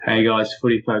Hey guys,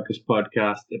 Footy Focus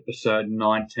Podcast, episode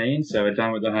 19. So we're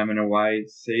done with the home and away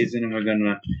season and we're going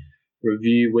to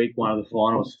review week one of the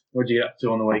finals. What did you get up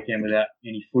to on the weekend without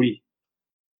any footy?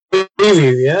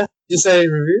 Preview, yeah? You say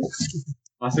review?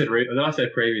 I said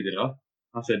preview, did I?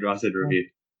 I said review.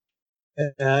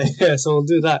 Yeah, so we'll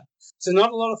do that. So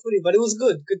not a lot of footy, but it was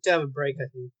good. Good to have a break, I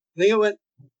think. I think it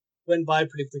went by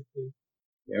pretty quickly.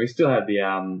 Yeah, we still had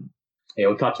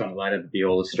we'll touch on it later, but the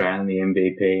All-Australian, the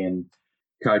MVP and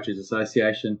Coaches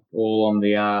Association all on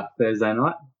the Thursday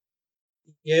night.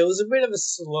 Yeah, it was a bit of a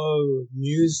slow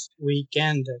news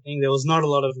weekend. I think there was not a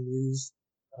lot of news.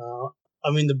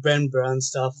 The Brent Brown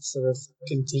stuff sort of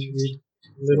continued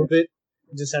a little bit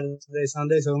just Saturday,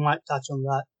 Sunday, so we might touch on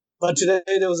that. But today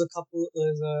there's a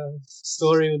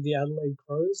story with the Adelaide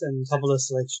Crows and a couple of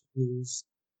selection news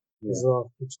as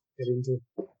well, which we'll get into.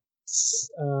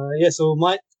 So we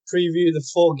might preview the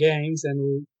 4 games and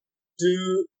we'll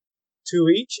do 2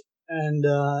 each. And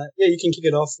you can kick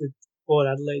it off with Port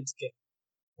Adelaide's game.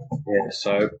 Yeah,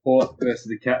 so Port versus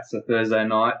the Cats so Thursday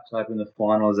night to open the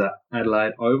finals at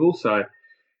Adelaide Oval. So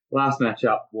last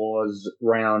matchup was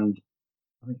round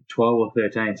 12 or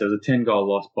 13. So it was a 10-goal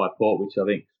loss by Port, which I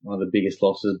think is one of the biggest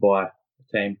losses by a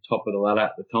team top of the ladder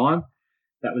at the time.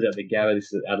 That was at the Gabba.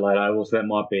 This is at Adelaide Oval, so that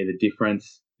might be the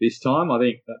difference this time. I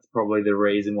think that's probably the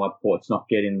reason why Port's not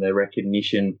getting the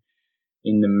recognition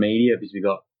in the media, because we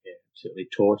got absolutely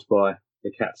torched by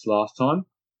the Cats last time.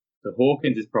 The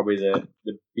Hawkins is probably the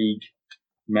big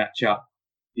matchup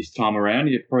this time around.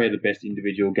 He's probably the best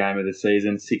individual game of the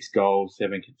season. 6 goals,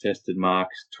 7 contested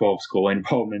marks, 12 score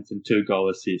involvements, and 2 goal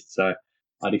assists. So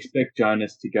I'd expect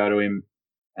Jonas to go to him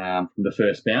from the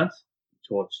first bounce.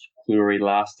 Torched Clury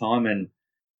last time, and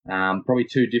probably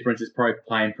 2 differences. Probably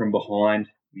playing from behind.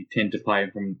 We tend to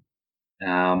play from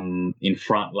in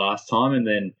front last time, and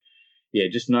then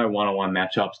just no one-on-one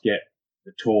matchups. Get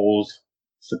the tools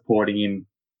supporting him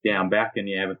down back, and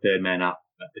have a third man up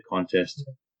at the contest.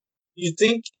 You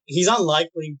think he's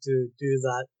unlikely to do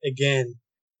that again,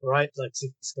 right? Like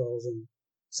 6 goals and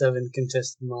 7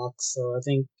 contested marks. So I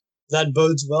think that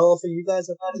bodes well for you guys,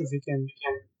 if you can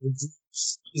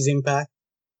reduce his impact.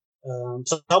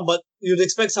 But you'd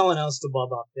expect someone else to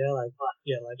bob up there, like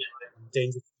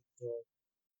Dangerfield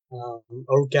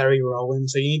or Gary Rowan.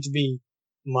 So you need to be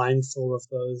mindful of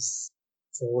those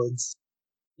forwards.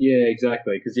 Yeah,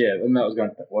 exactly. Because and that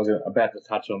was about to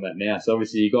touch on that now. So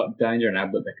obviously you got Danger and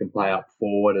Ablett that can play up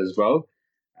forward as well.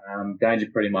 Danger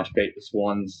pretty much beat the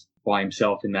Swans by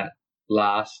himself in that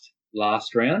last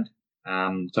round.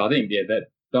 So I think that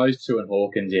those 2 and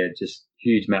Hawkins, just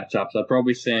huge matchups. I'd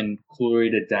probably send Cluey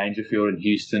to Dangerfield and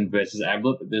Houston versus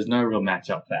Ablett, but there's no real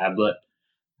matchup for Ablett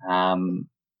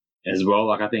as well.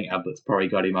 Like I think Ablett's probably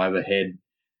got him overhead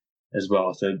as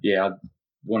well. So I'd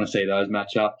want to see those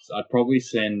matchups. I'd probably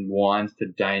send Wines to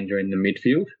Danger in the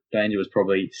midfield. Danger was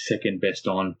probably second best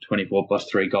on 24 plus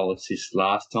 3 goal assists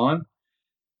last time.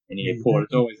 And Port,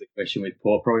 it's always the question with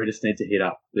Port. Probably just need to hit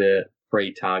up the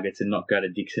free targets and not go to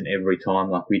Dixon every time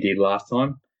like we did last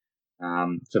time.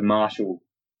 So Marshall,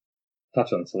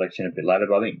 touch on the selection a bit later,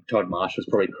 but I think Todd Marshall's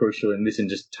probably crucial in this and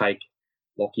just take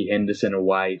Lockie Henderson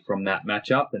away from that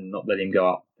matchup and not let him go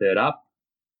up third up.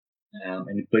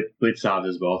 And Blitzard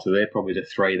as well. So they're probably the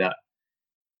 3 that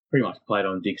pretty much played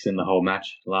on Dixon the whole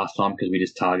match last time because we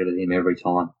just targeted him every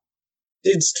time.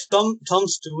 Did Tom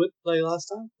Stewart play last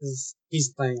time? Because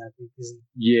he's playing, I think, isn't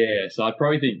he? Yeah, so I'd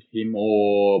probably think him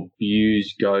or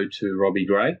Buse go to Robbie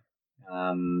Gray.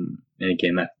 And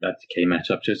again, that's a key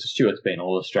matchup. Just Stewart's been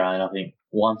All-Australian, I think,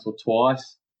 once or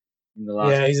twice in the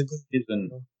last he's a good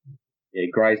season.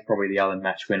 Gray's probably the other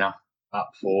match winner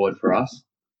up forward for us.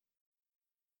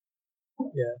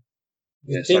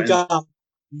 You think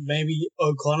maybe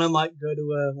O'Connor might go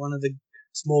to one of the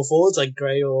small forwards like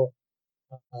Gray or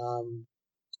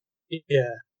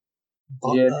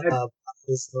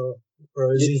Butters or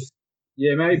Rosie.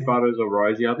 Maybe Butters or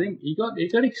Rosie. I think he got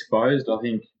exposed. I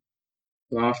think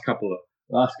last couple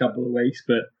of weeks,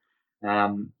 but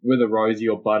whether Rosie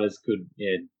or Butters could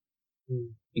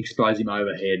expose him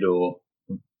overhead or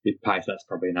with pace, that's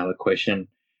probably another question.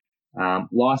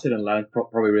 Lycett and Ladders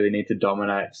probably really need to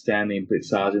dominate Stanley and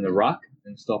Blitzars in the ruck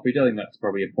and stoppage. I think that's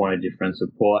probably a point of difference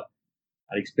with Port.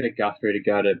 I'd expect Guthrie to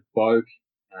go to Boak.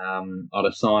 I'd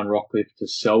assign Rockcliffe to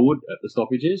Selwood at the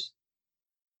stoppages.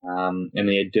 And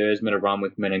then Dersman to run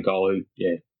with Meningol, who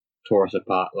tore us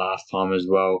apart last time as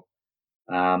well.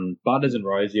 Butters and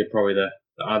Rosie are probably the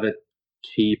other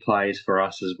key plays for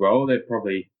us as well. They're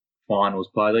probably finals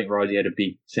players. I think Rosie had a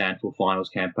big Sandful finals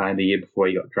campaign the year before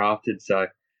he got drafted. So,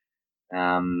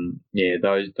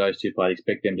 those 2 players,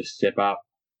 expect them to step up.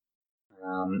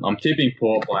 I'm tipping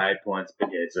Port by 8 points, but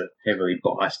yeah, it's a heavily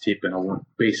biased tip, and I wouldn't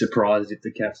be surprised if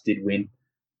the Cats did win.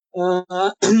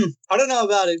 I don't know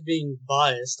about it being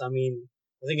biased. I mean,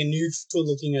 I think a neutral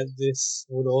looking at this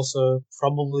would also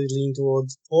probably lean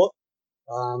towards Port,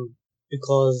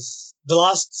 because the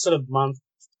last sort of month,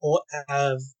 Port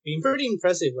have been pretty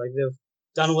impressive. Like they've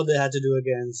done what they had to do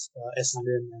against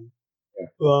Essendon, and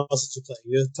who else did you play?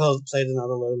 You played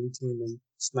another lowly team and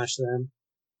smashed them.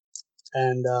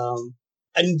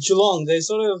 And Geelong, they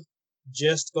sort of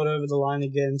just got over the line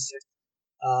against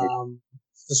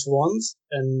the Swans,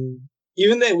 and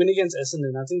even their win against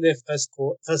Essendon, I think their first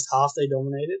half they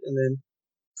dominated, and then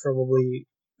probably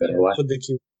put the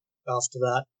cue after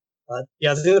that. But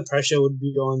yeah, I think the pressure would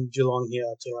be on Geelong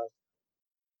here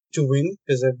to win,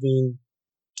 because they've been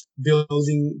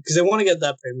building, because they want to get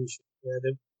that premiership.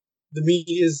 Yeah, the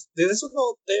media's that's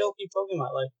what they all keep talking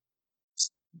about, like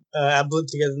Ablett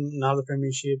to get another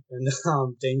premiership and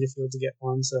Dangerfield to get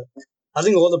one. So I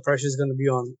think all the pressure is going to be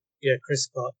on Chris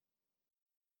Scott.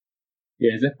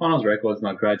 Yeah, their finals record's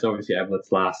not great. It's obviously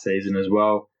Ablett's last season as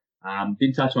well.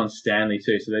 Didn't touch on Stanley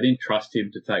too, so they didn't trust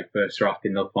him to take first ruck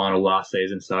in the final last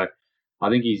season. So I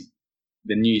think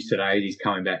the news today is he's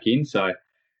coming back in. So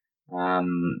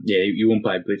you won't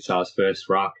play Blitzar's first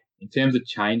ruck. In terms of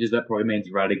changes, that probably means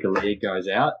Radigalia goes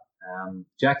out.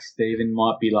 Jack Stephen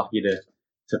might be lucky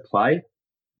to play.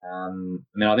 And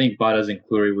then I think Butters and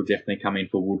Cleary will definitely come in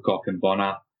for Woodcock and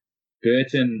Bonner.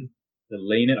 Burton, the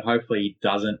lean it. Hopefully he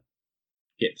doesn't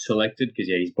get selected because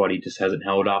his body just hasn't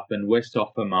held up. And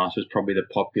Westhoff for Marshall is probably the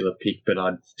popular pick, but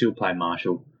I'd still play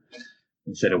Marshall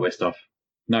instead of Westhoff.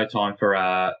 No time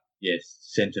for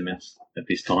sentiments at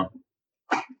this time.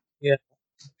 Yeah,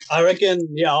 I reckon.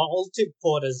 Yeah, I'll tip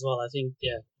Port as well. I think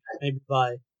maybe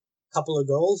by a couple of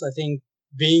goals. I think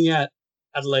being at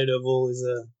Adelaide Oval is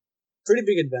a pretty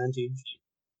big advantage,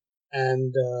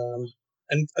 and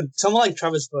someone like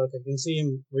Travis Burke, I can see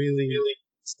him really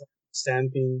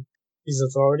stamping his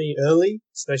authority early,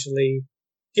 especially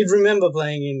he'd remember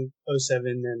playing in 07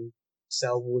 and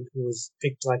Selwood, who was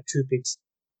picked like 2 picks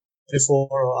before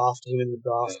or after him in the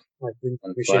draft, like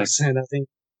Richards. And I think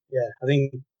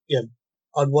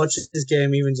I'd watch this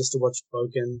game even just to watch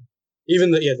Burke, and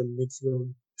even the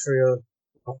midfield trio,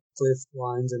 Cliff,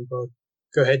 Lyons, and Burke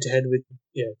go head to head with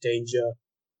Danger,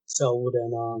 Selwood,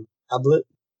 and Ablett.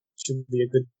 Should be a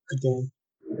good game.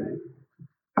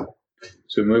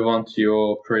 So we move on to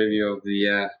your preview of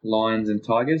the Lions and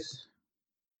Tigers.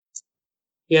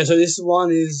 Yeah, so this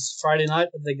one is Friday night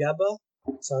at the Gabba.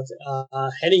 So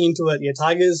heading into it,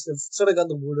 Tigers have sort of got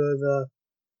the wood over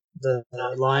the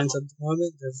Lions at the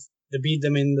moment. They beat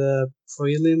them in the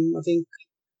prelim, I think.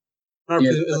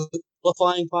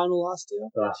 Qualifying final last year.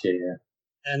 Last year, yeah.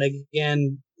 And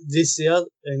again, this year,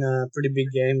 in a pretty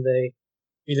big game, they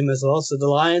beat them as well. So the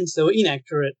Lions, they were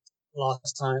inaccurate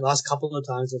last couple of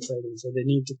times they played them, so they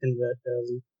need to convert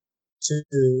early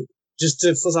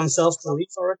for some self-belief,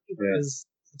 I reckon, because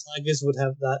the Tigers would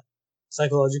have that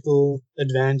psychological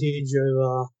advantage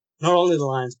over not only the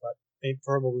Lions, but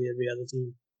probably every other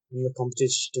team in the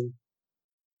competition.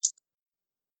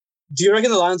 Do you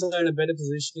reckon the Lions are in a better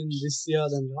position this year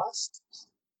than last?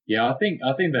 Yeah, I think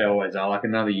they always are, like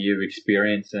another year of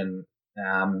experience. And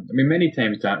many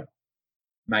teams don't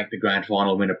make the grand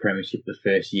final, win a premiership the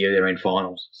first year they're in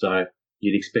finals. So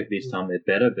you'd expect this time they're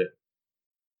better, but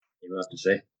you'll have to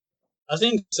see. I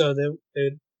think so.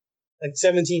 They're like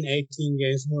 17, 18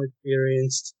 games more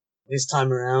experienced this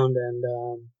time around, and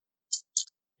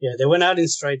they went out in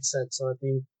straight sets. So I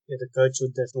think the coach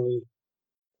would definitely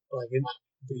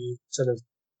be sort of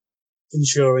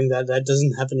ensuring that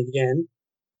doesn't happen again.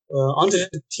 Onto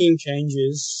the team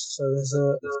changes. So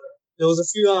there was a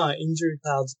few injury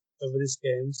clouds over this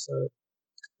game. So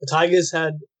the Tigers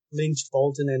had Lynch,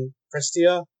 Bolton, and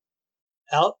Prestia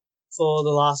out for the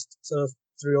last sort of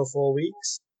 3 or 4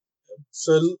 weeks.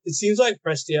 So it seems like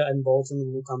Prestia and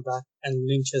Bolton will come back, and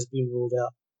Lynch has been ruled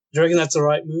out. Do you reckon that's the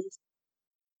right move?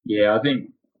 Yeah, I think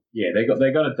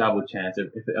they got a double chance.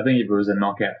 I think if it was a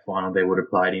knockout final, they would have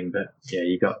played him. But yeah,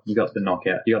 you got the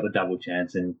knockout, you got the double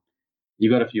chance, and you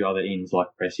got a few other ins like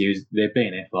Prestia. He was their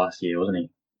BNF last year, wasn't he?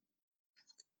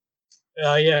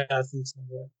 Yeah, I think so.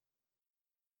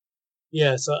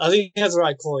 Yeah, so I think that's the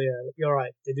right call. Yeah, you're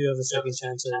right. They do have a second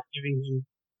chance of giving him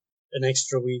an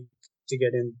extra week to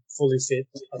get him fully fit.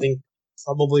 I think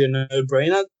probably a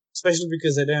no-brainer, especially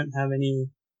because they don't have any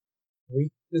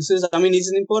weaknesses. I mean, he's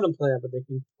an important player, but they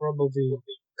can probably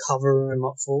cover him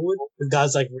up forward with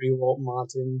guys like Rewalt,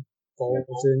 Martin,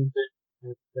 Bolton,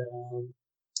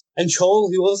 and Chol.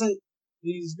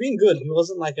 He's been good. He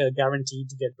wasn't like a guaranteed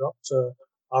to get dropped. So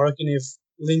I reckon if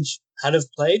Lynch had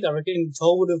have played, I reckon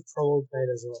Toll would have probably played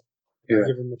as well. Yeah.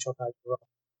 Give him a chop out.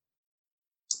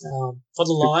 For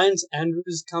the Lions,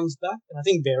 Andrews comes back, and I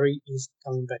think Berry is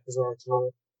coming back as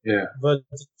well. Yeah. Both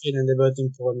and they're both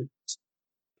important.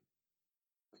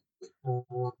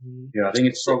 Yeah, I think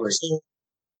it's probably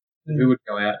who would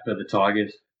go out for the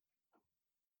Tigers.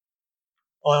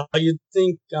 You'd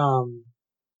think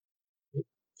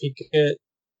Pickett.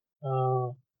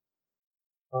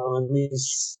 Let me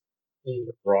see.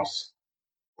 Ross.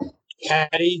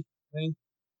 Caddy, I think.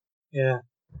 Yeah,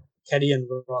 Caddy and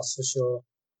Ross for sure.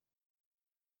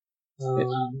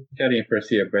 Caddy and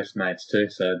Pressy are best mates too,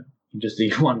 so just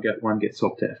one get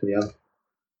swapped out for the other.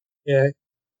 Yeah,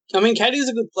 I mean Caddy's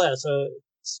a good player, so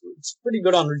it's pretty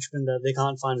good on Richmond that they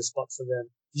can't find a spot for them.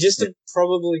 Just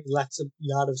probably lacks a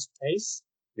yard of space.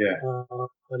 Yeah.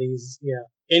 But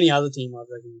any other team I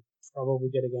reckon probably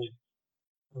get a game.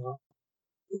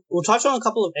 We'll touch on a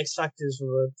couple of X factors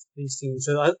for these teams.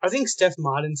 So I think Steph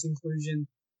Martin's inclusion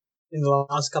in the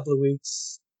last couple of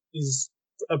weeks is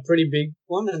a pretty big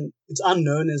one, and it's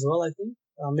unknown as well, I think.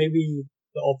 Maybe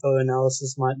the Oppo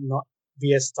analysis might not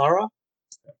be as thorough.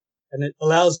 And it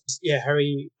allows,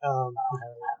 Harry,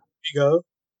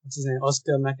 what's his name,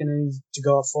 Oscar McInerney to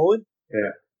go up forward.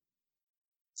 Yeah.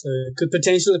 So it could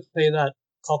potentially play that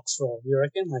Cox role, you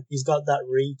reckon? Like, he's got that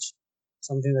reach,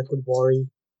 something that could worry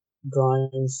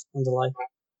Grimes and the like.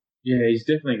 Yeah, he's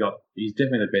definitely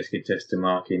the best contested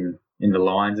mark in the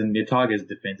Lions, and the Tigers'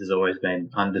 defence has always been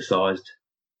undersized.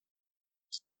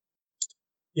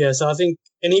 Yeah, so I think,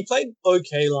 and he played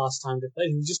okay last time they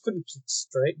played. He just couldn't kick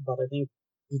straight, but I think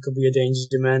he could be a danger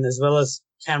man, as well as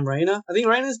Cam Rayner. I think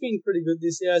Rayner's been pretty good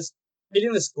this year. He's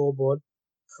hitting the scoreboard.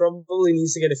 Probably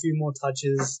needs to get a few more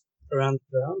touches around the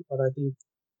ground, but I think,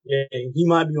 he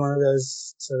might be one of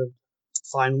those sort of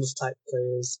finals type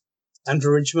players. And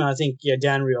for Richmond, I think,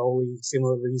 Dan Rioli,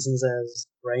 similar reasons as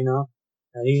Rayner.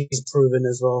 And he's proven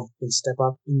as well, can step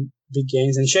up in big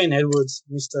games. And Shane Edwards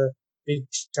missed a big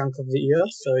chunk of the year,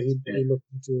 so he'd be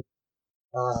looking to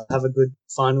have a good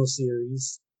final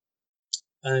series.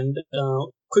 And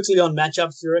quickly on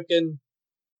matchups, you reckon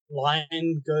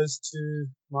Lion goes to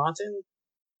Martin,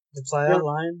 the player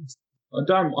Lion? I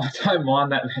don't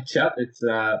mind that matchup. It's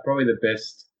probably the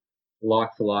best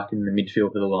like for like in the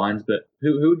midfield for the Lions, but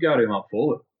who would go to him up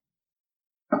forward?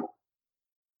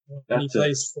 He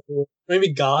plays forward.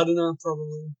 Maybe Gardiner,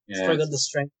 probably. Yeah. He's probably got the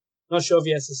strength. Not sure if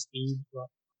he has the speed, but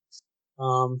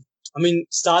I mean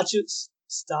Starchevich,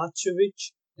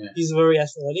 he's very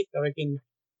athletic. I reckon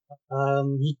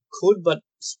he could, but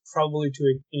it's probably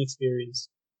too inexperienced.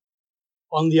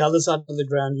 On the other side of the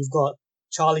ground, you've got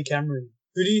Charlie Cameron.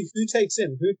 Who takes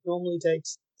him? Who normally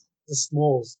takes the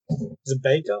smalls? Is it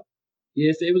Baker?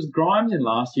 Yes, it was Grimes in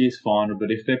last year's final,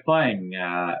 but if they're playing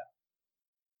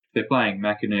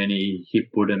McInerney,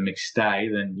 Hipwood, and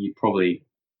McStay, then you probably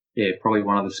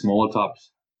one of the smaller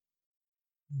types.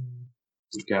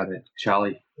 You go to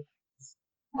Charlie.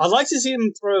 I'd like to see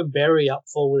them throw Berry up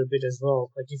forward a bit as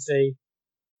well. Like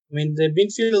their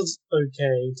midfield's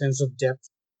okay in terms of depth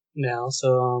now.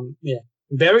 So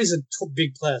Berry's a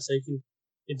big player, so he can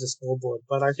hit the scoreboard.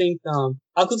 But I think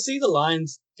I could see the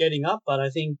Lions getting up, but I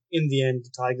think in the end the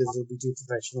Tigers will be too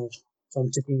professional. So I'm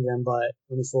tipping them by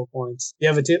 24 points. Do you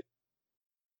have a tip?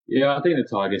 Yeah, I think the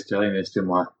Tigers too. I think they're still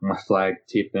my flag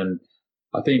tip, and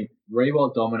I think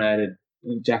Riewoldt dominated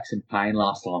Jackson Payne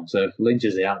last time. So if Lynch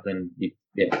is out, then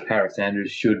Harris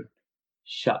Andrews should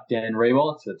shut down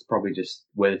Riewoldt. So it's probably just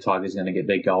where the Tigers are going to get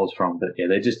their goals from. But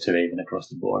they're just too even across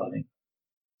the board, I think.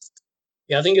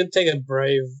 Yeah, I think it'd take a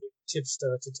brave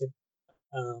tipster to tip.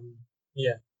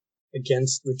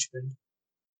 Against Richmond.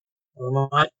 We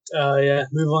might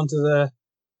move on to the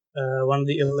one of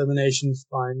the elimination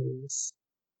finals.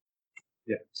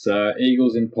 Yeah, so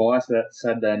Eagles and Pies, so that's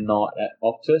Saturday night at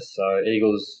Optus. So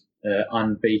Eagles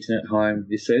unbeaten at home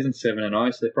this season,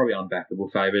 7-0, so they're probably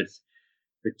unbackable favourites,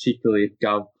 particularly if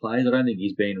Gov plays. I don't think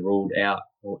he's been ruled out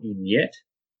or in yet.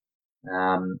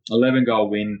 11-goal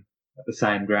win at the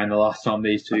same ground the last time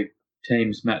these two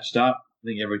teams matched up. I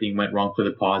think everything went wrong for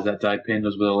the Pies that day.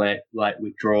 Pendles with a late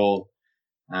withdrawal.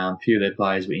 A few of their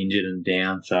players were injured and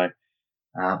down, so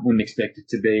wouldn't expect it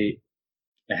to be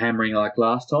a hammering like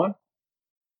last time.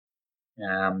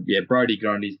 Brodie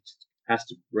Grundy has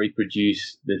to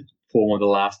reproduce the form of the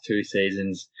last two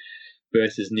seasons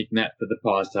versus Nick Nat for the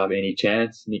Pies to have any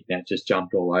chance. Nick Nat just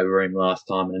jumped all over him last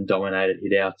time and dominated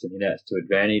hit-outs and hit-outs to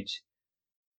advantage.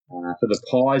 For the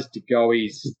Pies to go,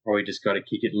 he's probably just got to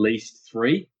kick at least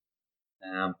 3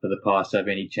 for the Pies to have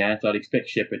any chance. I'd expect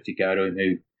Shepherd to go to him,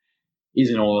 who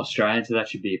isn't All-Australian, so that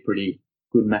should be a pretty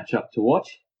good matchup to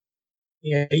watch.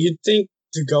 Yeah, you'd think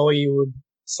Degoe would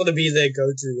sort of be their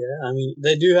go-to. Yeah, I mean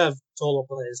they do have taller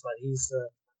players, but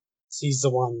he's the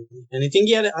one. And I think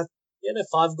he had a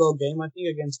 5 goal game, I think,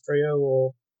 against Freo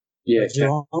or Yeah,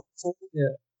 Geelong.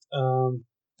 Yeah.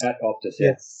 at Optus, yeah.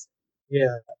 Yes.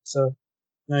 Yeah. So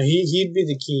no, he'd be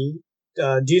the key.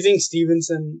 Do you think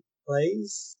Stevenson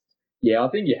plays? Yeah, I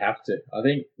think you have to. I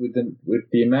think with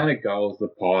the amount of goals the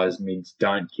Pies mids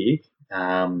don't kick,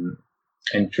 and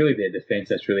truly their defence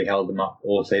that's really held them up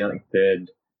all season. I think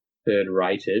third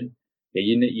rated. Yeah,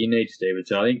 you need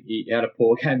Stevenson. I think he had a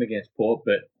poor game against Port,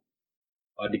 but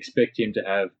I'd expect him to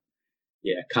have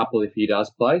a couple if he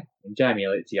does play. And Jamie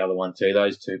Elliott's the other one too.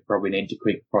 Those two probably need to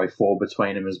quick probably 4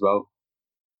 between them as well.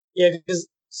 Yeah, because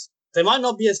they might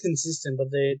not be as consistent, but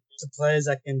they're the players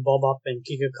that can bob up and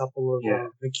kick a couple of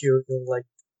mercurial, like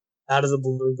out of the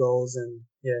blue goals, and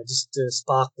just to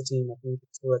spark the team. I think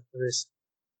it's worth the risk.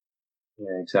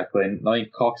 Yeah, exactly. And I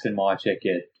think Cox and Mychek,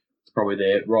 it's probably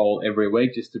their role every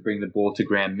week just to bring the ball to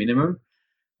ground minimum,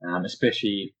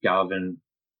 especially if Gov and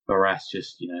Barras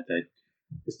they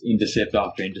just intercept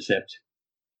after intercept.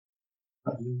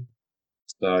 Mm-hmm.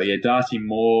 So, Darcy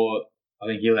Moore, I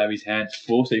think he'll have his hands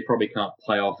full, so he probably can't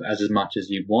play off as much as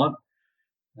you want.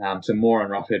 So Moore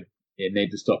and Rocket need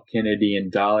to stop Kennedy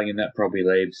and Darling, and that probably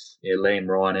leaves Liam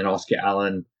Ryan and Oscar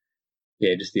Allen,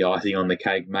 just the icing on the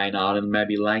cake. Maynard and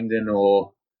maybe Langdon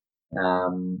or,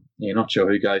 not sure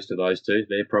who goes to those two.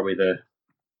 They're probably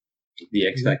the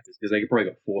X factors because they probably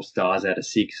got 4 stars out of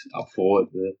 6 up forward,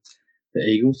 the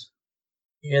Eagles.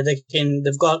 Yeah,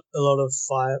 they've got a lot of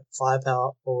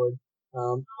firepower forward.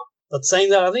 But saying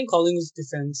that, I think Collingwood's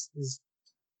defense is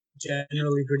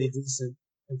generally pretty decent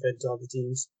compared to other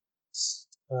teams.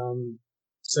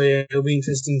 So it'll be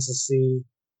interesting to see,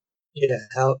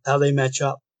 how they match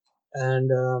up. And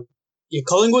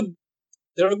Collingwood,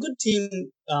 they're a good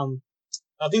team.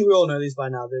 I think we all know this by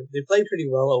now. They play pretty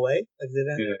well away. Like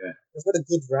they've got a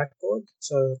good record.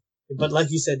 So, but like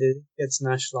you said, they get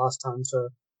smashed last time. So,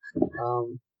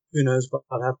 who knows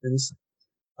what happens?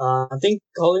 I think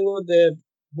Collingwood, they're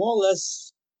more or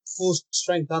less full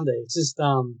strength, aren't they? It's just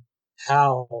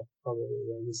Howe probably.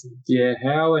 Yeah,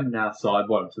 Howe and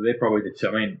Sidebottom. So they're probably the two.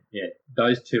 I mean,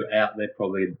 those two out, they're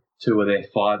probably 2 of their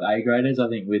 5 A graders. I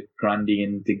think with Grundy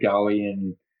and DeGoey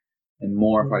and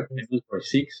Moore, probably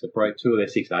 6. So probably 2 of their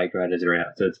 6 A graders are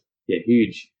out. So it's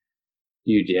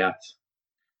huge outs.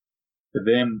 For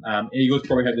them, Eagles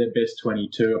probably have their best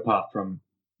 22 apart from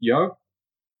Yo.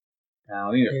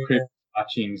 I think Cripps,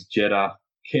 Hutchings, Jetta,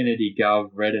 Kennedy, Gov,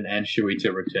 Redden, and Shuey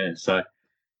to return. So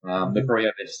they probably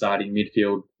have their starting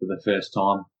midfield for the first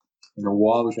time in a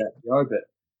while with that Yo.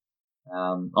 But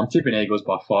I'm tipping Eagles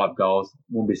by 5 goals.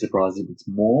 Wouldn't be surprised if it's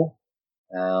more.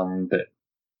 But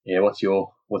what's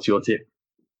your tip?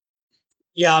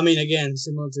 Yeah, I mean, again,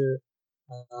 similar to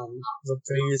the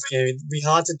previous game, it'd be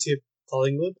hard to tip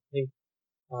Collingwood. I think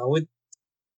with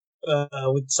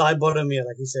Sidebottom,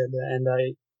 like you said, and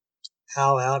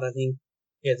Howe out, I think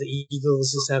the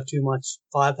Eagles just have too much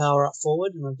firepower up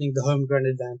forward, and I think the home ground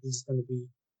advantage is going to be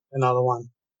another one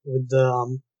with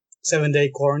the 7-day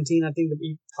quarantine. I think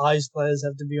the Pies players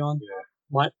have to be on.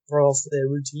 Might throw off their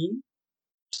routine,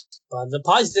 but the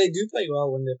Pies, they do play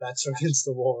well when their backs are against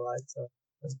the wall, right? So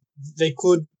they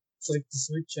could flick the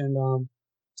switch and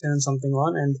turn something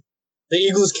on. And the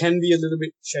Eagles can be a little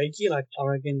bit shaky. Like, I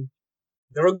reckon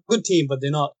they're a good team, but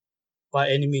they're not by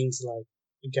any means like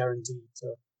a guarantee.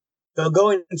 So they'll go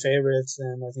in favorites,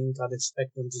 and I think I'd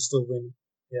expect them to still win.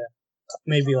 Yeah,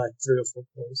 maybe like 3 or 4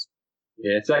 goals.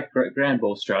 Yeah, it's that ground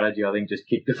ball strategy. I think just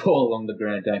kick the ball along the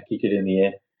ground, don't kick it in the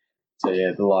air. So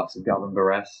the likes of Govan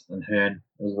Barras and Hearn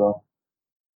as well.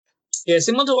 Yeah,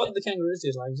 similar to what the Kangaroos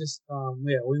did. Like just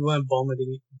we weren't bombing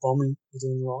it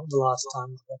in the last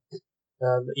time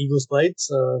the Eagles played.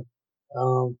 So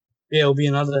it'll be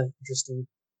another interesting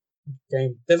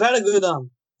game. They've had a good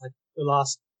like the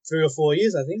last 3 or 4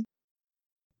 years, I think.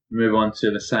 Move on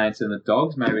to the Saints and the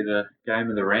Dogs, maybe the game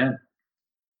of the round.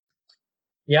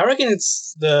 Yeah, I reckon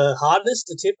it's the hardest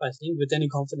to tip, I think, with any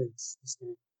confidence.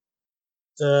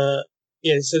 So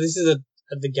this is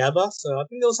at the Gabba, so I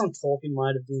think there was some talk it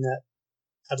might have been at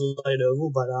Adelaide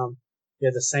Oval, but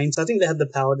the Saints, I think they had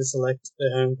the power to select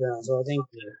their home ground, so I think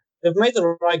they've made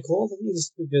the right call. I think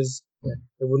just because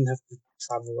they wouldn't have to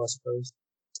travel, I suppose.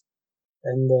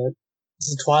 And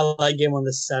it's a twilight game on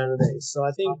the Saturday, so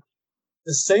I think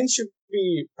the Saints should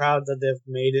be proud that they've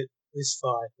made it this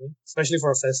far, I think, especially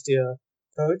for a first-year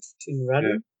coach in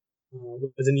Radden,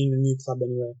 with a new club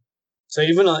anyway. So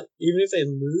even if they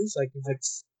lose, like if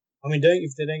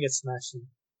they don't get smashed and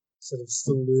sort of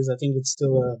still lose, I think it's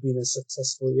still been a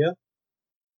successful year.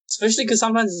 Especially because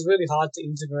sometimes it's really hard to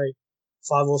integrate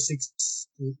 5 or 6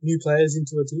 new players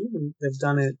into a team, and they've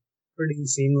done it pretty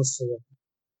seamlessly.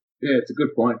 Yeah, it's a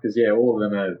good point because all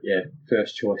of them are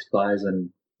first choice players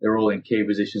and they're all in key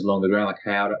positions along the ground, like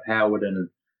Howard and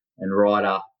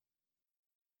Ryder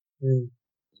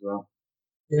as well.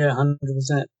 Yeah, 100%.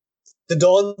 The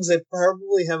Dons, they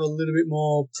probably have a little bit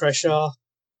more pressure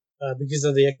because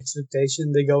of the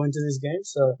expectation they go into this game.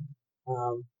 So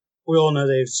we all know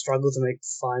they've struggled to make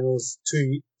finals for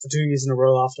 2 years in a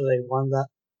row after they won that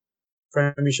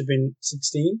premiership in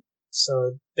 16.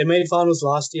 So they made finals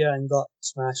last year and got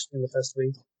smashed in the first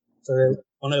week. So they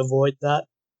want to avoid that.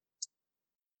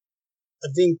 I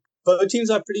think both teams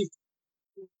are pretty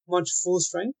much full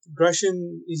strength.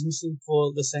 Gresham is missing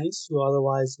for the Saints, who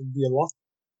otherwise would be a lock.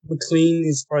 McLean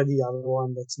is probably the other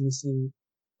one that's missing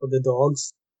for the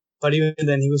Dogs. But even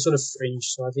then, he was sort of fringe.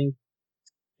 So I think,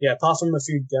 apart from a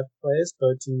few depth players,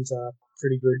 both teams are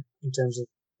pretty good in terms of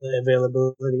the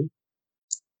availability.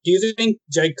 Do you think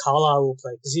Jake Carlisle will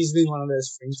play? Because he's been one of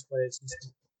those fringe players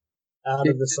out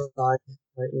of the side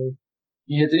lately.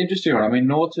 Yeah, it's an interesting one. I mean,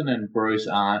 Norton and Bruce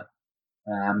aren't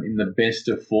in the best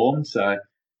of form, so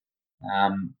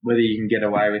whether you can get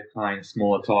away with playing a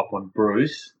smaller type on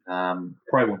Bruce,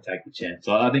 probably won't take the chance.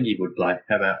 So I think he would play.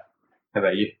 How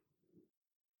about you?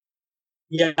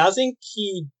 Yeah, I think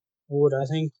he would. I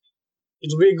think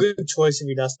it would be a good choice if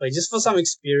he does play, just for some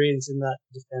experience in that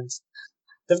defense.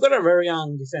 They've got a very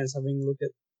young defense, having looked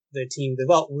at their team. They've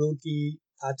got Wilkie,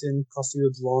 Patton,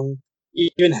 Caulfield, Long.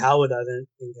 Even Howard, I don't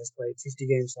think, has played 50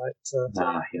 games, right? So,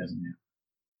 Nah, he doesn't.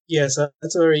 yeah, so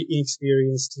that's a very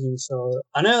inexperienced team. So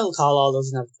I know Carlisle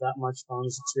doesn't have that much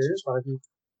finals experience, but I think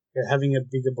having a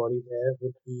bigger body there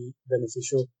would be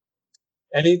beneficial.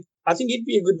 And I think it'd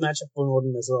be a good matchup for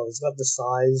Norton as well. He's got the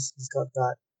size, he's got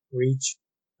that reach.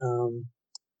 And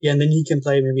then he can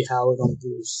play maybe Howard on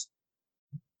Bruce.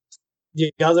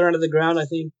 The other end of the ground, I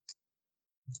think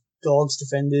Dogs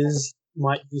defenders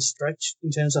might be stretched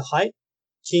in terms of height.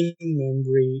 King,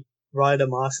 Membry, Ryder,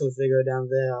 Marshall, if they go down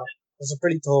there, that's a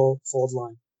pretty tall forward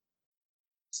line.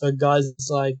 So guys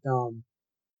like,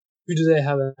 who do they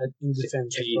have in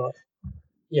defense?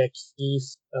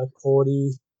 Keith,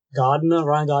 Cordy, Gardner.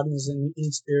 Ryan Gardner is an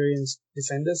inexperienced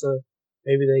defender, so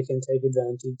maybe they can take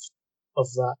advantage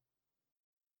of that.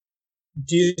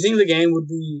 Do you think the game would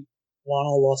be won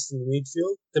or lost in the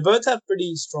midfield? They both have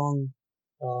pretty strong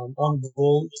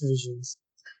on-ball divisions.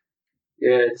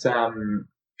 Yeah, it's I mean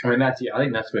I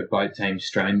think that's where both teams'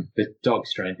 strength. The Dog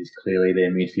strength is clearly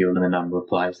their midfield and the number of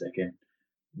players they can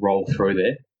roll through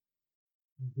there.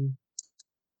 Mm-hmm.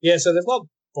 Yeah, so they've got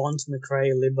Bont,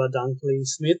 McRae, Libba, Dunkley,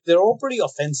 Smith. They're all pretty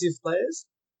offensive players.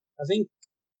 I think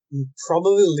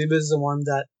probably Libba's the one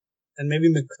that, and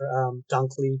maybe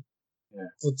Dunkley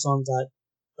puts on that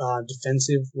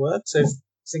defensive work. So if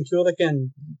St Kilda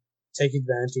can take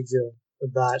advantage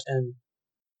of that and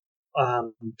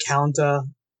counter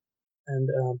and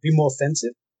be more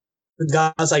offensive, with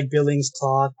guys like Billings,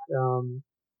 Clark,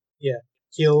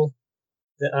 Hill,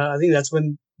 I think that's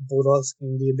when Bulldogs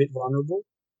can be a bit vulnerable.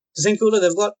 To St Kilda,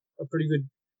 they've got a pretty good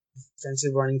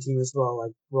defensive running team as well,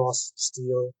 like Ross,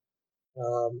 Steele.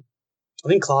 I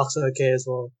think Clark's okay as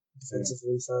well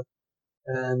defensively. So,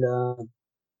 and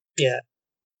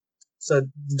so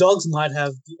the Dogs might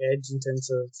have the edge in terms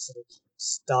of sort of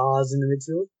stars in the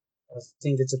midfield. I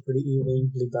think it's a pretty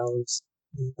evenly balanced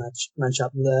match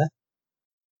up there.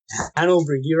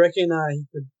 Hanelbury, do you reckon he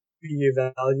could be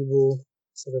a valuable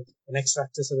sort of an X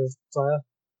factor sort of player?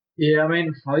 Yeah, I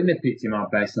mean, I think they picked him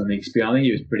up based on the experience. I think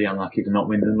he was pretty unlucky to not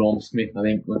win the Norm Smith. I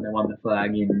think when they won the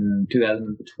flag in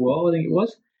 2012, I think it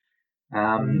was.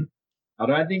 I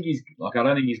don't think he's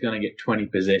going to get 20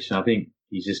 possession. I think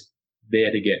he's just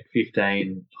there to get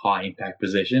 15 high impact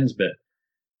possessions. But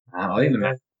I think the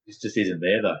match just isn't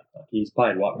there though. Like he's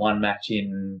played one match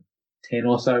in 10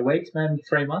 or so weeks, maybe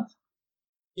 3 months.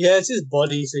 Yeah, it's his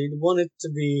body, so you'd want it to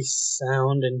be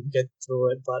sound and get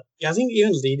through it. But I think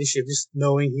even leadership, just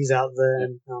knowing he's out there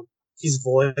and his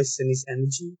voice and his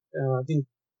energy, I think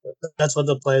that's what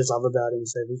the players love about him.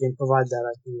 So if he can provide that,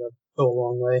 I think that'll go a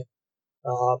long way.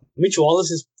 Mitch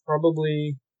Wallace is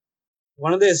probably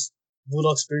one of their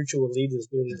Bulldog spiritual leaders,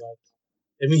 really.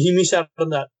 I mean, he missed out on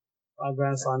that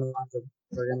grand final of the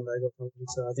Dragon Lego company,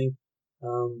 so I think,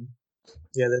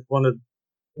 they want to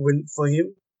win for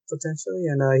him potentially,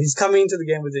 and he's coming into the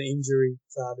game with an injury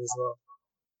cloud as well.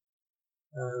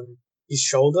 His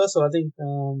shoulder, so I think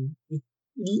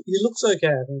he looks okay.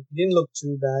 I think he didn't look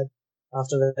too bad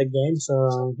after that game.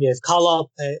 So if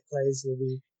Carlisle plays,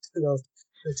 they'll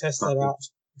test that out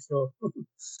for sure.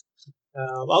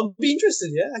 I'll be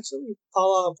interested. Yeah, actually, if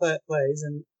Carlisle plays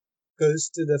and goes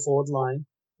to the forward line,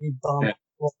 he bump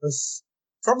Wallace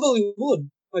probably would.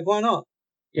 Like, why not?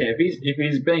 Yeah, if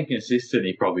he's being consistent,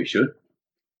 he probably should.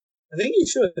 I think he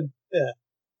should. Yeah.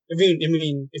 I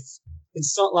mean, if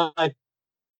it's not like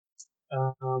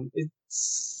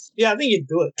it's I think he'd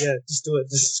do it. Yeah, just do it.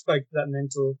 Just like that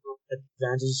mental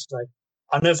advantage. Like,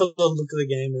 I know for the look of the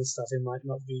game and stuff, it might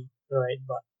not be great,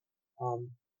 but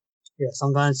yeah,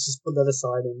 sometimes just put that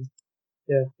aside and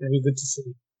yeah, it'd be good to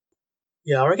see.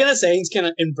 Yeah, I reckon the Saints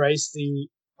can embrace the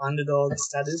underdog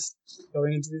status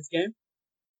going into this game.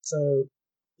 So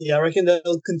yeah, I reckon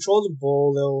they'll control the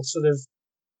ball. They'll sort of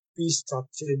be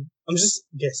structured. I'm just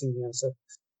guessing here, so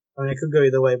I mean, it could go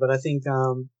either way, but I think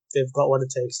they've got what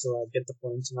it takes to get the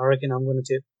points, and I reckon I'm going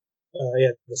to tip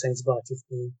the Saints by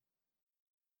 15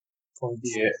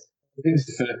 points. Yeah, I think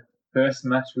it's the first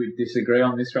match we disagree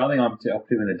on this. I think I'm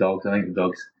tipping the Dogs. I think the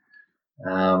Dogs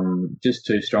just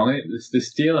too strong. The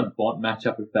Steele and Bont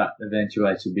matchup, if that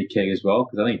eventuates, would be key as well,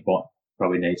 because I think Bont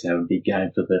probably needs to have a big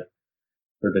game for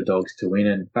the Dogs to win.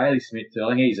 And Bailey Smith, I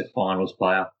think he's a finals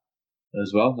player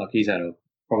as well. Like, he's had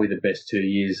probably the best 2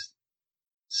 years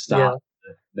start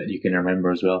that you can remember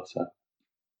as well. So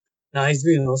no, he's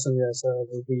been awesome. Yeah, so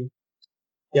it'll be.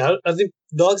 Yeah, I think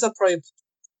Dogs are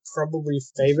probably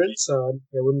favorites, so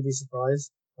I wouldn't be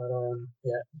surprised. But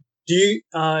yeah. Do you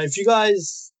if you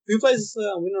guys who plays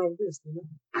the winner of this? Do you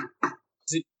know?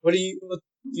 What do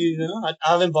you know?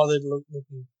 I haven't bothered looking.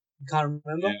 You can't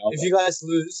remember. Yeah, if you guys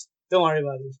lose, don't worry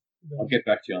about it. I'll get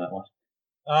back to you on that one.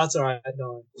 That's all right.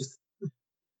 Don't worry.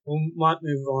 We might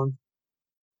move on.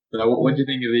 So what do you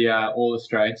think of the All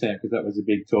Australian team? Because that was a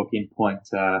big talking point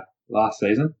last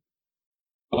season.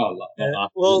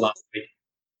 Last week.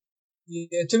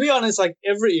 Yeah, to be honest, like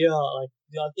every year, like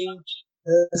I think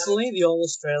personally, the All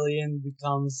Australian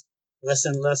becomes less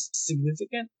and less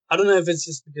significant. I don't know if it's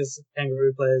just because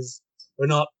Kangaroo players were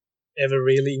not ever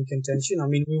really in contention. I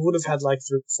mean, we would have had like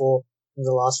 3 or 4 in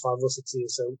the last 5 or 6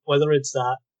 years. So whether it's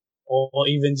that or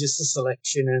even just the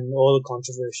selection and all the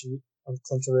controversy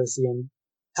and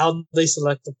how they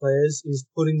select the players is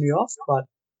putting me off. But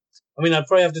I mean, I'd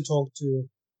probably have to talk to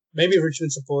maybe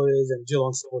Richmond supporters and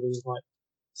Geelong supporters might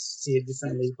see it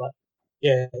differently. But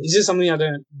yeah, it's just something I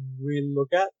don't really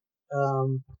look at.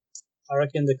 I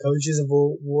reckon the coaches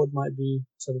award might be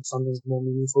sort of something more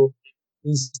meaningful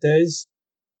these days,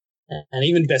 and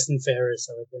even best and fairest.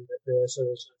 I reckon that they're sort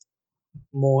of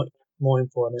more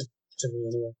important to me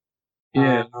anyway.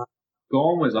 Yeah,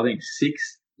 Gorm was, I think,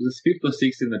 sixth. Was 5th or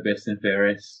 6th in the best and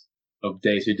fairest of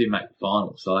days who did make the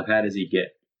final. So, like, how does he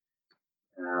get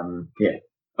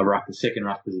a second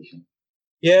ruck position?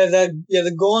 Yeah,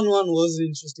 the Gorn one was an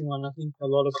interesting one. I think a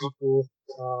lot of people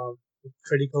were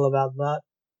critical about that.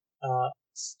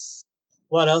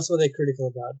 What else were they critical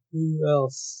about? Who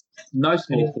else? No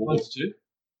small forwards too,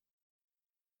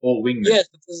 or wingmen. Yeah,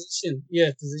 the position.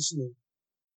 Yeah, positioning.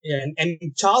 Yeah,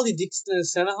 and Charlie Dixon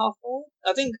as centre half forward.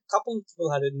 I think a couple of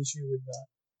people had an issue with that.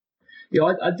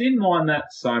 Yeah, I didn't mind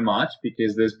that so much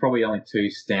because there's probably only 2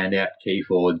 standout key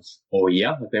forwards all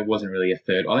year. Like, there wasn't really a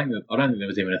third. I don't think there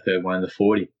was even a third one in the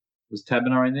 40. Was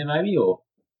Taberner in there maybe, or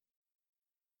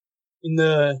in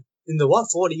the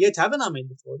what 40? Yeah, Taberner made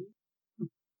the 40.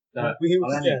 No, I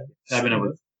don't think Taberner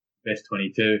was best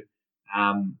 22.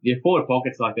 Forward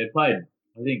pockets, like they put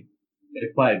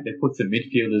some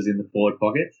midfielders in the forward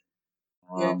pockets.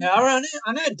 I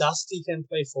know Dusty can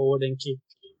play forward and kick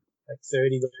like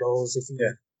 30 goals if he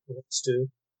wants to.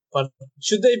 But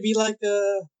should they be like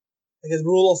a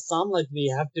rule of thumb? Like, they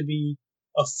have to be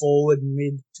a forward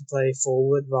mid to play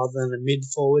forward rather than a mid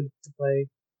forward to play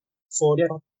forward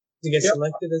to get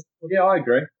selected as forward? Yeah, I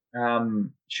agree.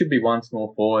 Should be one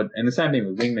small forward. And the same thing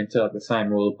with wingmen too. Like, the same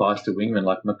rule applies to wingmen.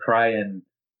 Like McRae and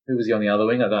who was he on the other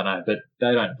wing? I don't know, but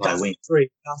they don't play wing.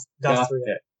 Guthrie.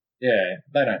 Yeah,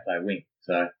 they don't play wing.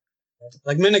 So,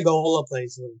 like Menegola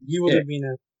plays wing. He would have been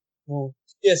a more.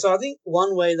 Yeah, so I think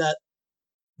one way that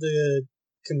the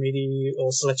committee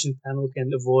or selection panel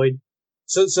can avoid,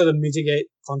 sort of mitigate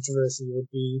controversy, would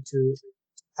be to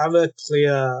have a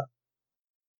clear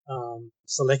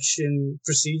selection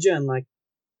procedure and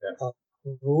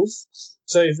rules.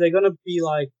 So if they're gonna be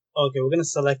like, okay, we're gonna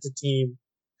select a team,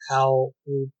 how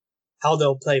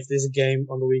they'll play if there's a game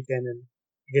on the weekend and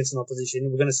against an opposition,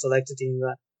 we're gonna select a team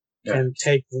that can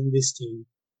take on this team,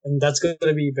 and that's going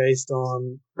to be based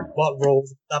on what role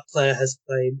that player has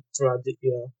played throughout the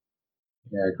year.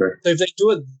 Yeah, I agree. So if they do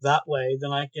it that way,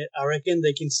 then I reckon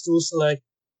they can still select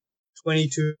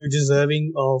 22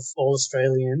 deserving of All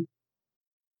Australian,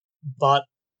 but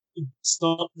it's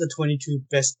not the 22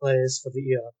 best players for the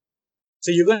year. So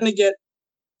you're going to get,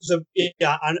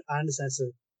 I understand.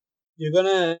 So you're going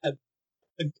to,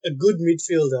 a good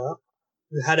midfielder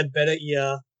who had a better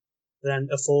year then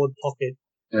a forward pocket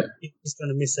is going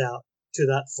to miss out to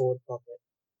that forward pocket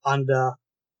under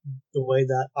the way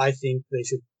that I think they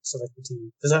should select the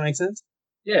team. Does that make sense?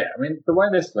 Yeah, I mean, the way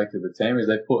they selected the team is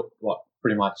they put,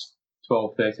 pretty much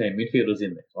 12, 13 midfielders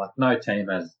in there. Like, no team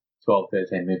has 12,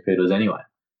 13 midfielders anyway.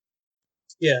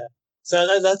 Yeah.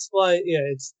 So that's why,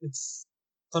 it's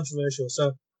controversial.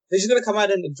 So they're just going to come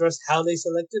out and address how they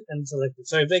selected and selected.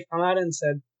 So if they come out and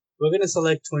said, we're going to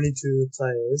select 22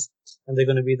 players and they're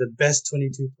going to be the best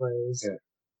 22 players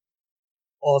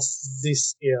of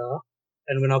this year,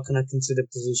 and we're not going to consider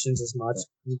positions as much.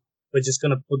 Yeah. We're just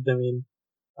going to put them in.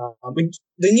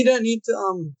 Then you don't need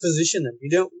to position them. You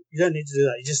don't need to do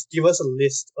that. You just give us a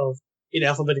list of in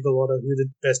alphabetical order who the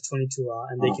best 22 are,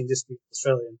 and they can just be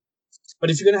Australian. But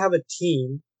if you're going to have a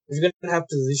team, if you're going to have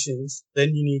positions,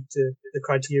 then the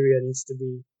criteria needs to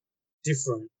be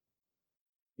different.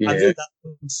 Yeah. I think that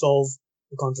would solve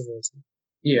the controversy.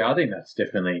 Yeah, I think that's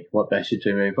definitely what they should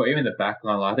do moving forward. Even the back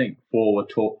line, I think four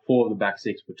of the back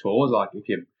six were tall. Like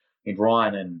if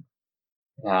Ryan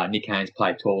and Nick Haynes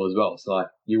played tall as well, so like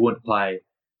you wouldn't play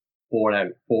four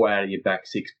out of your back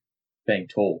six being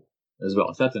tall as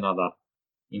well. So that's another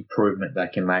improvement they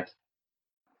can make.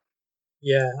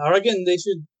 Yeah, I reckon they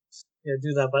should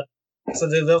do that. But so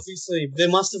they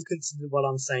must have considered what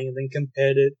I'm saying and then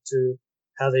compared it to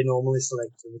how they normally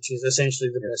select it, which is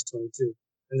essentially the best 22.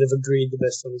 And they've agreed the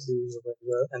best 22 is a way to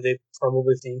go. And they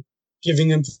probably think giving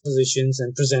them positions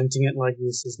and presenting it like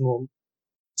this is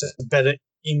a better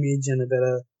image and a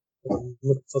better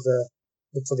look for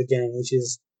the game, which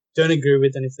is don't agree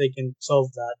with. And if they can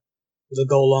solve that, it'll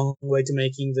go a long way to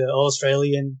making the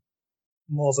All-Australian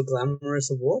more of a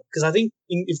glamorous award. Because I think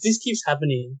if this keeps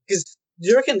happening, because do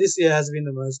you reckon this year has been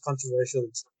the most controversial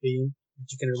it's been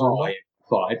that you can remember? Oh,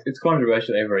 yeah. It's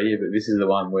controversial every year, but this is the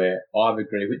one where I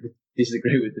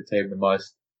disagree with the team the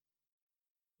most.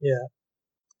 Yeah.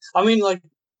 I mean, like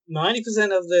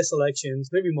 90% of their selections,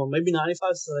 maybe more, maybe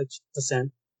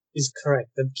 95% is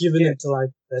correct. They've given it to like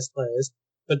best players,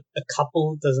 but a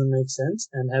couple doesn't make sense.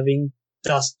 And having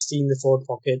Dusty in the forward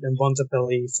pocket and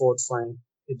Bontempelli forward flank,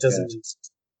 it doesn't make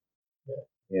sense.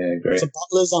 Yeah, great. So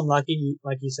Butler's unlucky,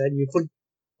 like you said. You put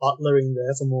Butler in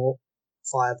there for more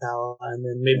firepower, and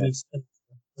then maybe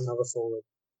another forward.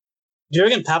 Do you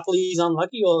reckon Papley's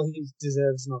unlucky, or he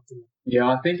deserves not to? Yeah,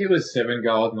 I think it was 7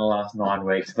 goals in the last 9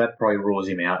 weeks. That probably rules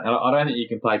him out. I don't think you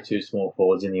can play two small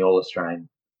forwards in the All-Australian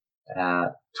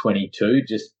 22.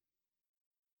 Just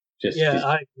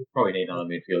probably need another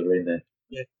midfielder in there.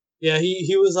 Yeah.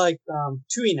 He was like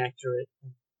too inaccurate.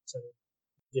 So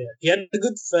yeah, he had a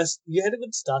good start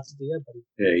to the year, but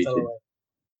he fell away.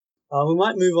 We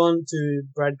might move on to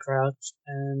Brad Crouch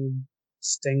and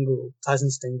Tyson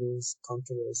Stengel's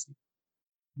controversy.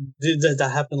 Did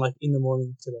that happen like in the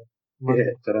morning today? Monday.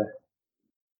 Yeah, today.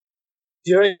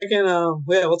 Do you reckon?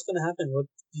 What's going to happen?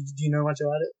 Do you know much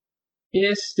about it?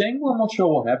 Yeah, Stengel, I'm not sure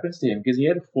what happens to him because he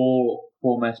had a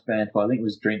four-match ban for, I think it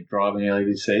was drink driving early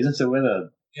this season. So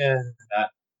whether that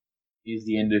is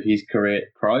the end of his career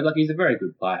at Crows, like he's a very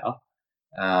good player,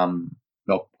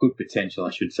 not good potential,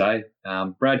 I should say.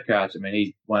 Brad Crouch, I mean,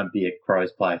 he won't be a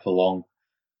Crows player for long,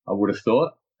 I would have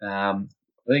thought. I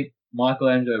think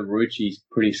Michelangelo Rucci's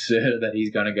pretty certain that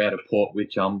he's going to go to Port,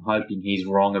 which I'm hoping he's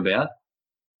wrong about.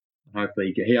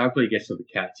 Hopefully he gets to the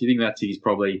Cats. You think that's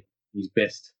probably his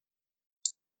best?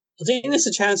 I think there's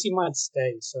a chance he might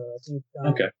stay. So I think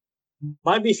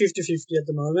might be 50-50 at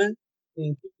the moment. I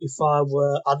think if I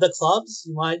were other clubs,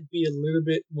 you might be a little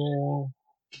bit more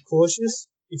cautious.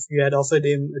 If you had offered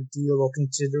him a deal or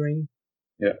considering,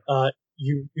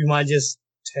 you might just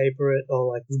taper it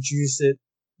or like reduce it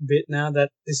a bit now that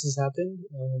this has happened.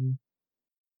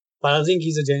 But I think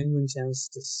he's a genuine chance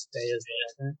to stay as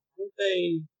well. I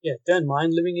think they don't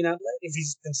mind living in Adelaide if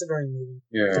he's considering moving.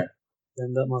 Yeah,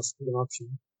 then that must be an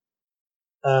option.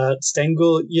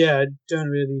 Stengel, I don't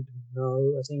really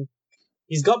know. I think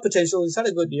he's got potential. He's had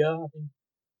a good year. I think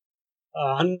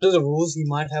under the rules he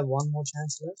might have one more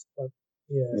chance left, but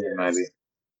maybe.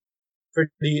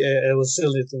 Pretty, it was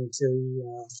silly thing to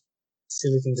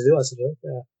do, I suppose.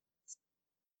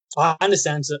 I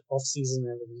understand it's off season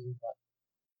and everything, but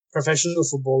professional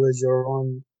footballers, you're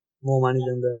on more money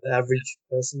than the average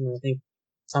person. I think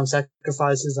some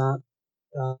sacrifices aren't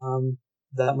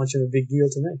that much of a big deal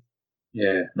to make.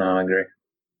 Yeah, no, I agree.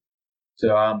 So,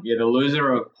 the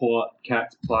loser of Port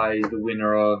Cats plays the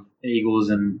winner of Eagles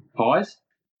and Pies,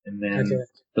 and then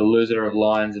the loser of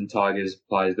Lions and Tigers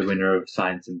plays the winner of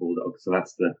Saints and Bulldogs. So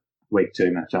that's the week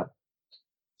 2 matchup.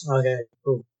 Okay,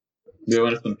 cool. Do you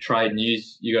want some trade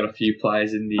news? You got a few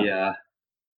players in the.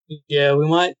 Yeah, we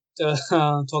might talk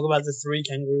about the 3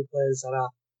 Kangaroo players that are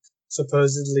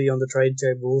supposedly on the trade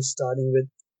table, starting with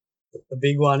the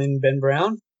big one in Ben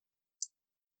Brown.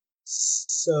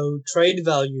 So trade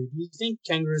value. Do you think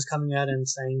Kangaroo's coming out and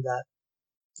saying that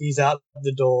he's out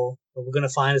the door, but we're going to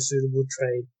find a suitable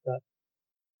trade that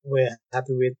we're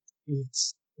happy with?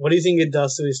 What do you think it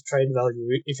does to his trade value,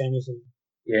 if anything?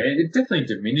 Yeah, it definitely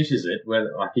diminishes it.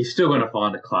 Whether like he's still going to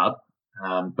find a club,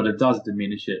 but it does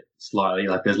diminish it slightly.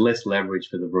 Like there's less leverage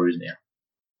for the Roos now.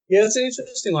 Yeah, it's an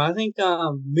interesting one. I think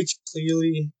Mitch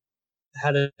clearly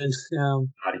had an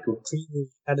Article.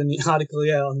 article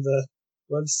on the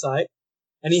website,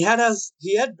 and he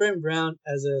had Brent Brown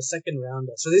as a second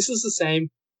rounder. So this was the same,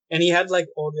 and he had like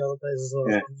all the other players as well.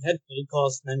 Yeah. He had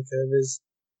Paycos, Nankervis,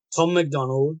 Tom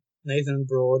McDonald, Nathan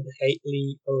Broad,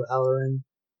 Haitley, O'Halloran,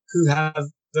 who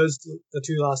have the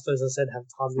two last players I said have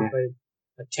hardly played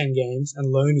like 10 games,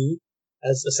 and Loney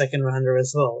as a second rounder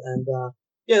as well. And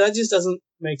that just doesn't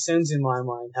make sense in my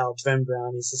mind how Ben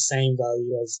Brown is the same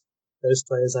value as those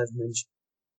players I've mentioned.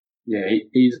 Yeah,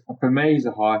 he's for me. He's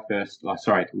a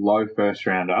low first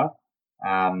rounder.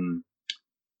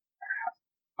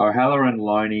 O'Halloran,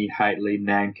 Loney, Haitley,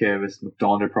 Nankervis,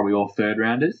 McDonald are probably all third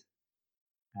rounders.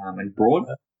 And Broad,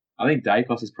 I think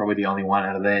Dacos is probably the only one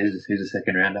out of there who's a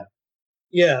second rounder.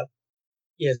 Yeah.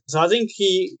 So I think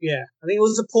it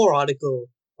was a poor article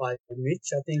by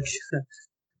Mitch. I think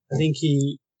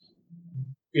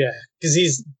because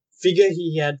his figure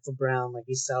he had for Brown, like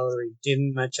his salary,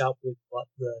 didn't match up with what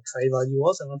the trade value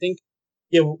was. And I think,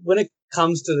 when it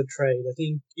comes to the trade, I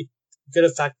think you got to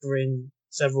factor in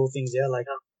several things. Yeah, like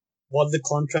what the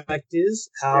contract is,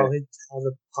 how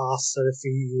the past sort of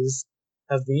few years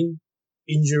have been,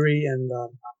 injury, and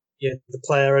the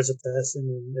player as a person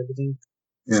and everything.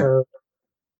 Yeah. So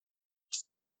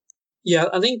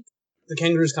I think the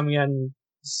Kangaroos coming out and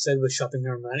said we're shopping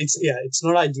her around. It's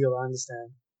not ideal. I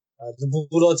understand. The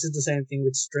Bulldogs did the same thing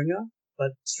with Stringer,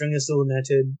 but Stringer still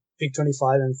netted pick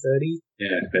 25 and 30.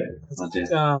 Yeah, fair.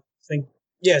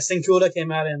 St Kilda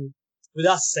came out and,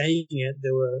 without saying it,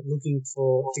 they were looking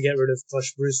to get rid of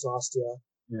Josh Bruce last year.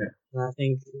 Yeah. And I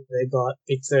think they got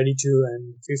pick 32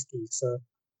 and 50. So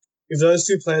if those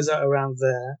two players are around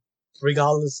there,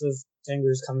 regardless of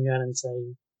Kangaroos coming out and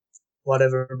saying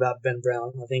whatever about Ben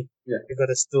Brown, I think you've got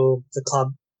to still, the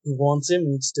club who wants him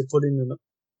needs to put in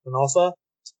an offer.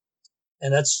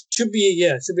 And that should be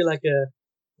like a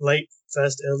late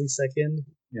first, early second.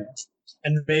 Yeah.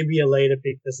 And maybe a later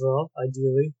pick as well,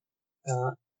 ideally.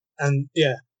 And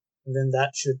then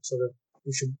that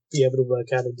we should be able to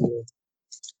work out a deal.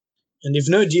 And if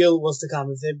no deal was to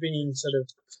come, if they're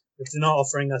not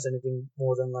offering us anything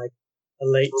more than like a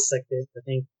late second, I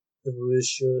think the Roos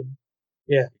should,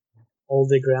 hold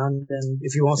their ground. And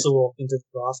if he wants to walk into the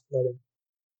draft, let him.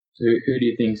 So who do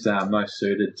you think's most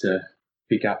suited to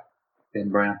pick up Ben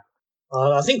Brown?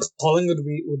 I think Collingwood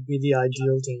would be the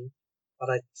ideal team, but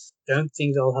I don't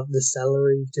think they'll have the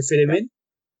salary to fit him in.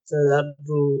 So that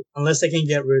will, unless they can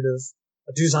get rid of,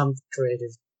 or do some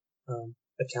creative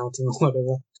accounting or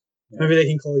whatever. Maybe they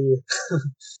can call you.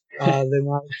 They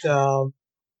might.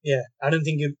 I don't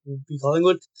think it would be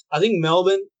Collingwood. I think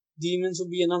Melbourne Demons would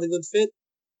be another good fit.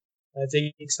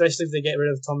 Especially if they get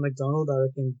rid of Tom McDonald, I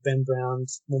reckon Ben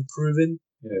Brown's more proven.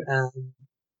 Yeah.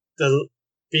 The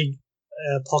big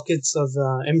pockets of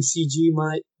MCG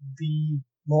might be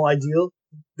more ideal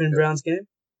Ben Brown's game.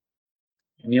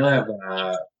 And he'll have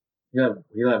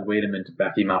Wiedemann to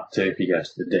back him up too if he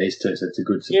goes to the D's too, so it's a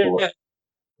good support. Yeah.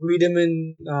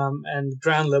 Wiedemann and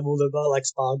ground level, they've got like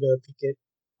Spargo, Pickett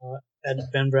at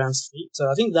Ben Brown's feet. So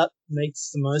I think that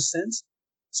makes the most sense,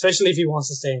 especially if he wants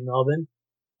to stay in Melbourne.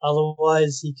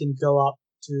 Otherwise, he can go up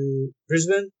to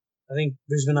Brisbane. I think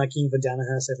Brisbane are keen for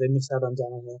Danaher, so if they miss out on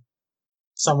Danaher,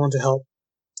 someone to help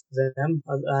them.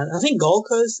 I think Gold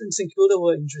Coast and St Kilda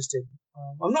were interested.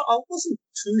 I wasn't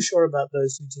too sure about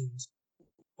those two teams.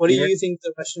 What do you think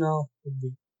the rationale would be?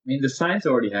 I mean, the Saints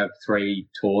already have 3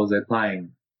 tours. They're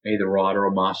playing either Ryder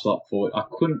or Marshall up forward. I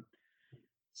couldn't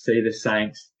see the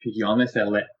Saints picking on unless they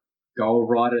let go of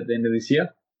Ryder at the end of this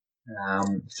year.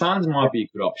 Suns might be a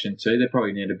good option too. They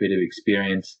probably need a bit of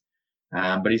experience,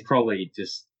 but he's probably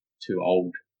just too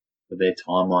old for their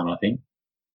timeline, I think.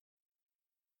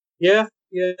 Yeah,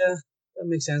 that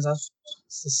makes sense.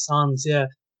 It's the Suns,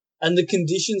 and the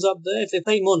conditions up there. If they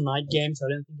play more night games, I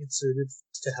don't think it's suited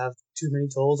to have too many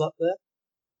tolls up there.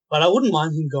 But I wouldn't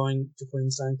mind him going to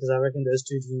Queensland because I reckon those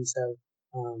two teams have,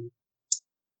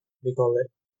 we call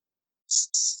it,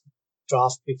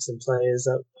 draft picks and players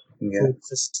that could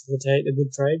facilitate a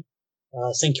good trade.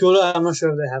 St Kilda, I'm not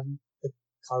sure if they have the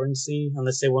currency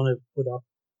unless they want to put up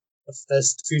a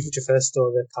future first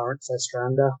or the current first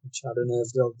rounder, which I don't know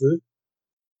if they'll do.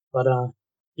 But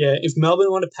Yeah, if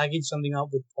Melbourne want to package something up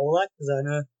with Polak, because I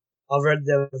know I've read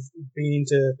they've been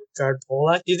into Jared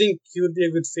Polak. Do you think he would be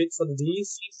a good fit for the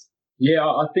D's? Yeah,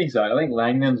 I think so. I think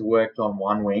Langman's worked on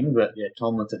one wing, but yeah,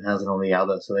 Tomlinson has it on the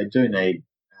other. So they do need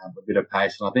a bit of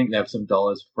pace. And I think they have some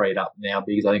dollars freed up now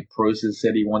because I think Bruce has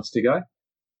said he wants to go.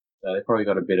 So they've probably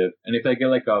got a bit of, and if they get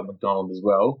let go of McDonald as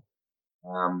well,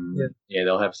 yeah,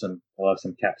 they'll have some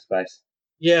cap space.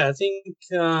 Yeah, I think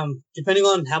depending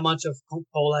on how much of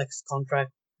Polak's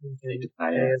contract we can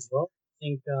pay as well, I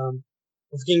think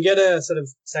if we can get a sort of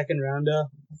second rounder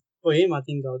for him, I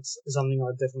think that's something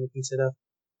I'd definitely consider.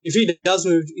 If he does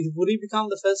move, would he become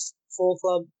the first four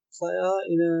club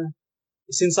player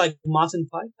since like Martin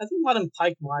Pike? I think Martin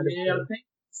Pike might have. Yeah, I think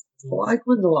Pike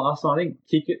was the last one. I think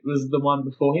Kickett was the one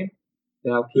before him.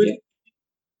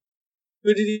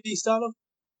 Who did he start off?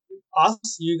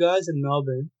 Us, you guys, and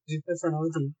Melbourne. Did he play for another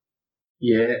team?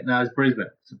 Yeah, no, it's Brisbane.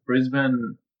 So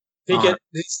Brisbane. Pickett.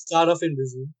 Did he start off in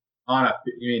Brisbane? Oh, no,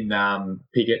 you mean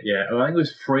Pickett, yeah. I think it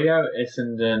was Freo,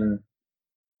 Essendon.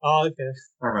 Oh, okay.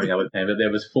 I don't remember the other team, but there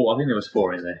was four. I think there was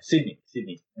four in there. Sydney.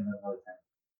 Okay.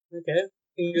 I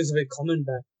think it was a bit common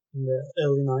back in the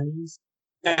early 90s.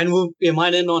 And we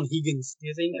might end on Higgins. Do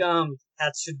you think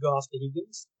Cats should go after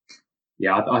Higgins?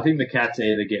 Yeah, I think the Cats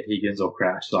either get Higgins or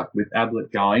Crash. Like with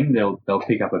Ablett going, they'll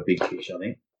pick up a big fish, I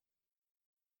think.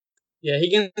 Yeah,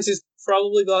 Higgins has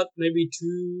probably got maybe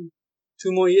two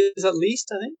more years at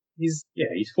least, I think. He's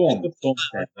form.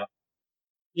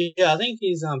 Yeah, I think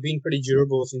he's been pretty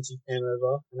durable since he came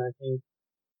over. And I think,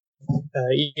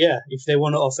 if they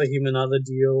want to offer him another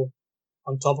deal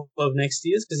on top of next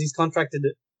year's, because he's contracted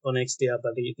for next year,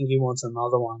 but I think he wants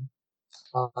another one.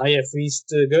 If we used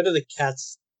to go to the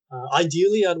Cats,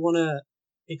 ideally I'd want to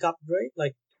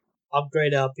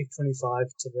upgrade our pick 25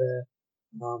 to the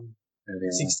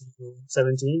 16 or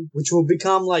 17, which will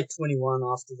become like 21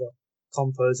 after the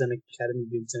compos and academy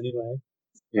bids anyway.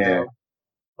 Yeah.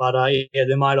 But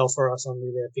they might offer us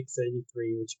only their pick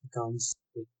 33, which becomes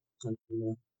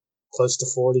close to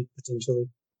 40 potentially.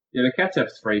 Yeah, the Cats have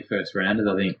 3 first rounders,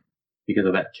 I think, because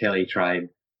of that Kelly trade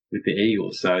with the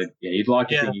Eagles. So yeah, you'd like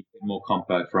to think you get more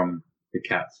compo from the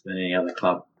Cats than any other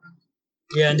club.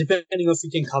 Yeah, and depending on if we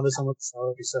can cover some of the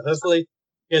salary. So hopefully,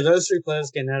 those 3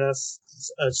 players can add us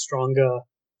a stronger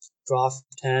draft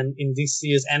hand in this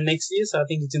year's and next year. So I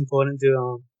think it's important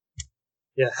to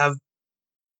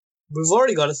we've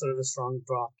already got a sort of a strong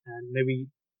draft and maybe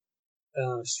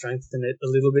strengthen it a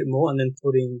little bit more and then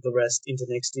putting the rest into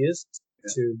next year's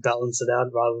to balance it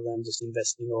out rather than just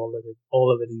investing all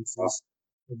of it in first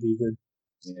would be good.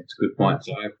 Yeah, it's a good point.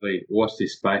 So hopefully watch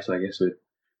this space, I guess, with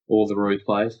all the Roos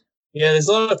players. Yeah, there's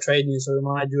a lot of trade news, so we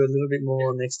might do a little bit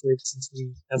more next week since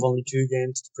we have only 2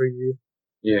 games to preview.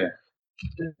 Yeah.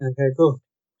 Okay, cool.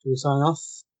 Should we sign off?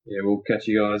 Yeah, we'll catch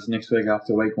you guys next week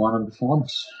after week 1 of the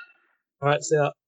finals. All right, see ya.